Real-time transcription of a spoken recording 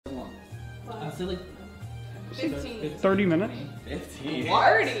say like 15. 30 minutes? 15.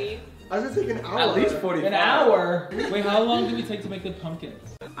 30. I was gonna take an hour. At least 45. An hour? Wait, how long did we take to make the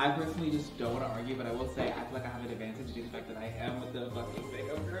pumpkins? I personally just don't want to argue, but I will say I feel like I have an advantage due to the fact that I am with the fucking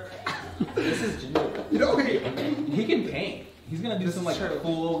makeover. This is gingerbread. You know, okay. He can paint. He's gonna do some like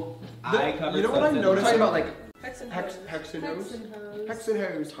cool eye cover. You know what I stuff. noticed? Talking about like Hex and hose. Hex and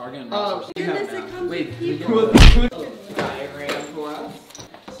hose. Target and Goodness, it comes Wait, with we people. can- Diagram for us.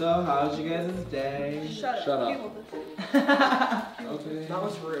 So, how's you guys' day? Shut up. Shut up. You hold this. Okay. That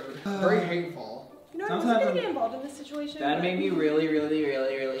was rude. Very hateful. You know, I wasn't gonna get involved in this situation. That but- made me really sad.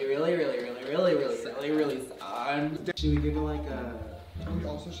 Should we give it like a... We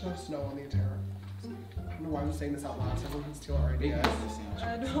also should have snow on the terrace. I don't know why I'm saying this out loud, so everyone can steal our ideas.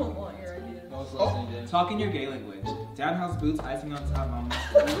 I don't want your ideas. Talk in your gay language. Downhouse boots, icing on top, mama.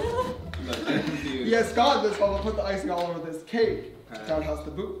 Look, I'm confused. Yes, God, this one will put the icing all over this cake. Okay. Downhouse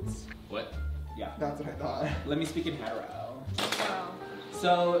the boots. What? Yeah. That's what I thought. Let me speak in hetero. Wow.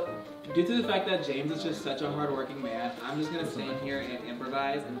 So, due to the fact that James is just such a hardworking man, I'm just gonna stand here and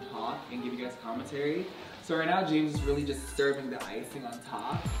improvise and talk and give you guys commentary. So right now, James is really just serving the icing on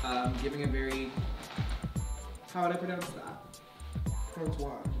top, giving a very, how would I pronounce that? That's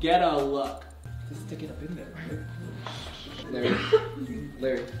why. Ghetto look. Just stick it up in there.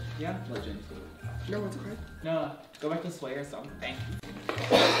 Larry. Yeah? Let James go. No, it's okay. No, go back to Sway or something.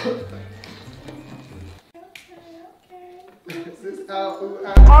 This is out.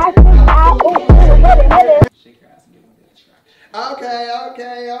 Shake your ass and give him a distraction.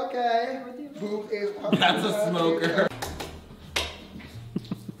 Okay. Boob is. That's a smoker.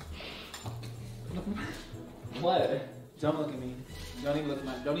 What? Don't look at me. Don't even look at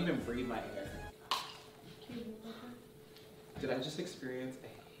my. Don't even breathe my air. Did I just experience a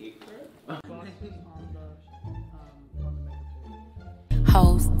hate crime?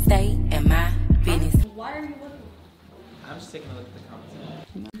 Hoes stay in my business. Why are you looking? I'm just taking a look at the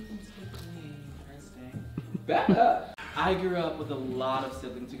comments. Back up. I grew up with a lot of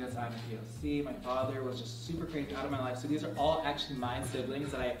siblings because I'm a POC. My father was just super crazy out of my life. So these are all actually my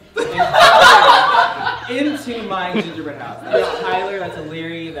siblings that I into my gingerbread house. That's Tyler, that's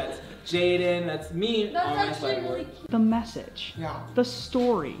Larray, that's Jaden, that's me. That's on my actually sideboard. really cute. The message, Yeah. the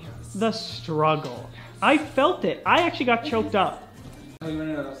story, the struggle. I felt it. I actually got choked up. Oh, you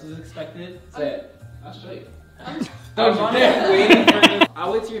wanna know what else is expected? Say it. I'll show you. Oh, I'm waiting for this.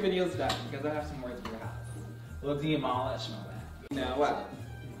 I'll wait till your video's done because I have some words for your house. We'll demolish all that. Now what?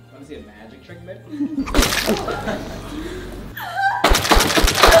 Want to see a magic trick, babe?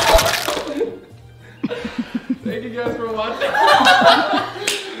 Thank you guys for watching.